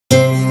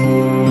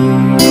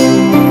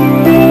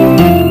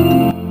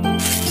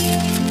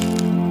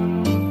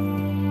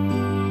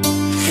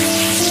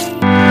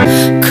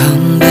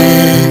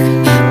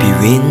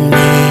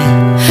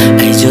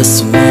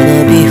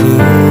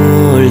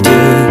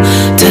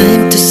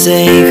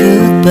say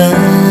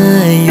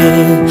goodbye.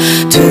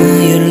 Do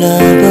you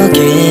love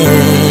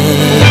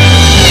again?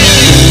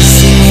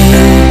 Missing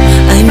you,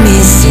 I'm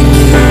missing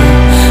you.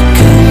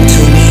 Come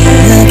to me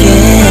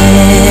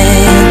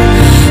again.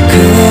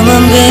 Come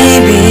on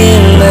baby,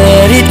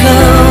 let it go.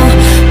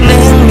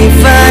 Make me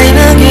fine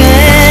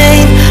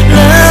again.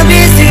 Love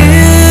is you,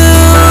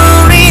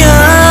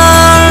 realize.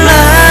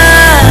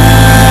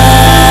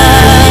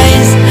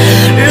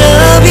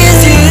 Love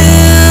is you,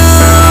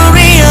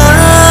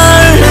 realize.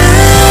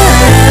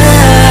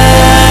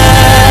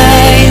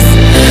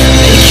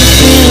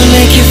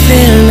 Make you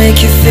feel, make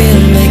you feel,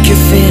 make you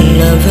feel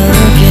love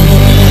again.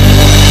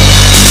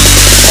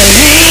 I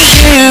need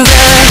you,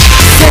 girl.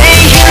 Stay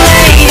here,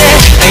 lady.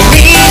 I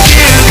need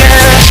you,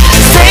 girl.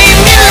 Save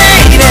me,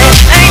 lady.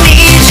 I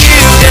need you,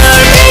 girl.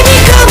 Baby,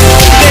 come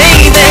on,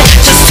 baby.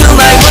 Just to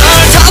my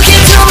world,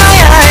 talking to my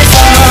eyes.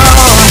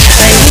 Oh,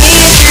 I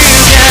need you,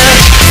 girl.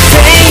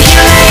 Stay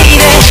here,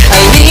 lady.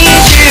 I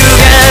need you,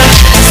 girl.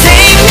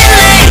 Save me,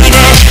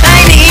 lady. I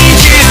need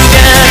you,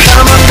 girl.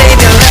 Come on,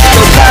 baby, let's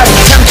go party.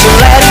 Time to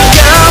let it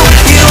go.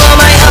 You are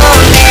my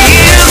only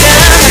you,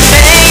 girl.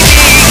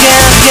 Baby,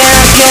 girl,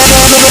 girl,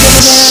 girl.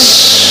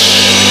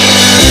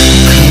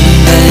 Come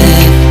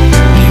back,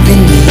 be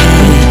with me.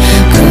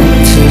 Come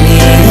to me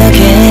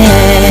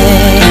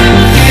again.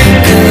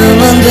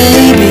 Come on,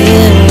 baby,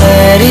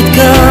 let it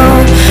go.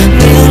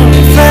 Make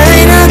me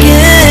fine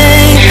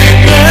again.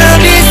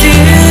 Love is you,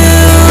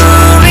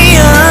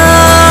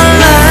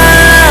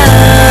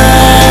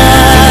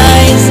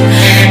 realize.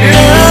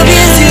 Love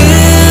is you,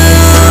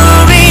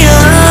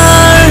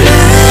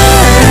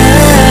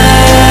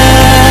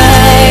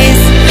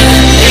 realize.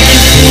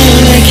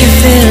 Make you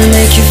feel,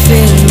 make you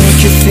feel,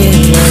 make you feel,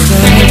 make you feel love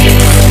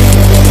again.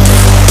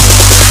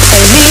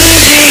 I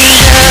need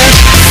you, girl.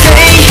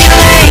 Stay here,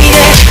 lady.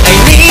 I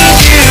need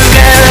you,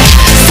 girl.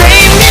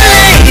 Save me,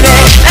 lady.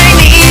 I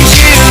need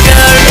you,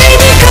 girl.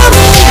 Baby, come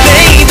on,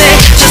 baby.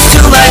 Just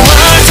to my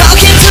world,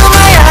 talking to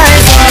my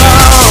eyes.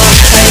 Oh,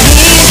 I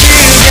need you,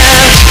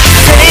 girl.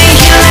 Stay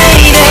here,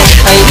 lady.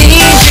 I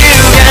need you,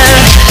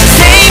 girl.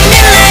 Save me,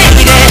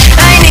 lady.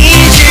 I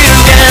need you,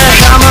 girl.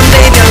 Come on,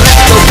 baby,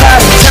 let's go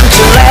party. Time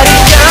to let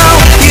it go.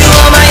 You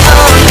are my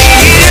only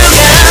you,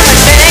 girl.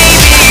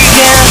 Baby,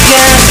 girl,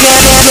 girl,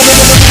 girl.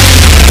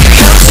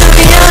 Come to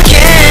me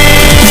again.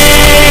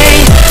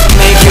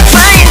 Make you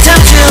find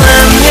time to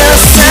I'm your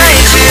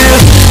side you.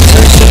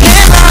 Don't you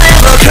ever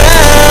ever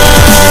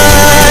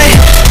cry.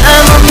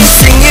 I'm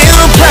missing you.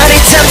 Party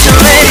time to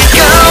let it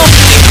go.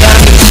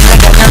 밤이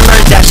지나가면 널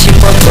다시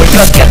못 볼 것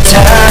같아.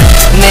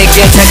 내게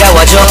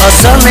다가와줘.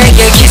 어서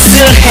내게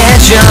키스를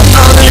해줘.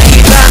 오늘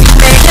이 밤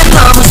내게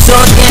너무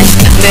소중해.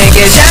 내게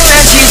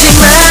장난치지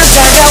마.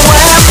 다가와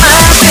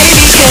my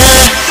baby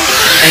girl.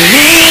 I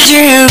need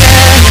you,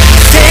 girl.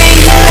 Stay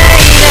here,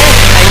 lady.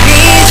 I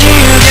need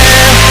you,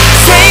 girl.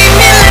 Save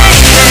me,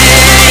 lady.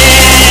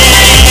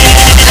 I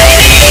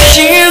need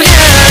you,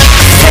 girl.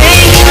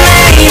 Stay here,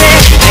 lady.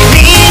 I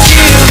need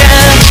you,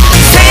 girl.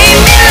 Save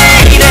me,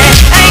 lady.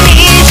 I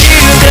need you,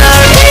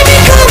 girl. Baby,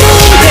 come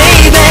on,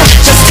 baby.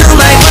 Just to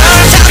my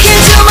world, talking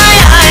to my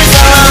eyes.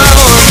 Oh,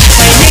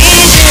 I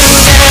need you,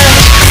 girl.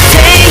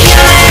 Stay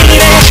here, lady.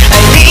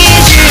 I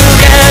need you,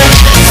 girl.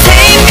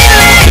 Save me,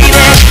 lady.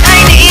 I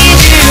need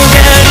you,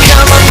 girl.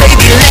 Come on,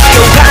 baby, let's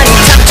go party.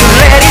 Time to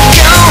let it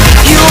go.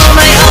 You are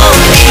my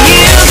only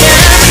you,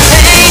 girl.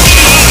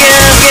 Baby,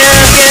 girl,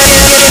 girl,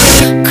 girl.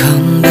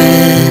 Come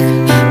back,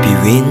 be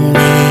with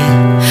me.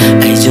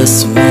 I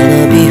just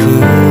wanna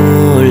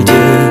behold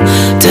you.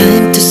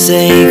 Time to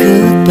say goodbye.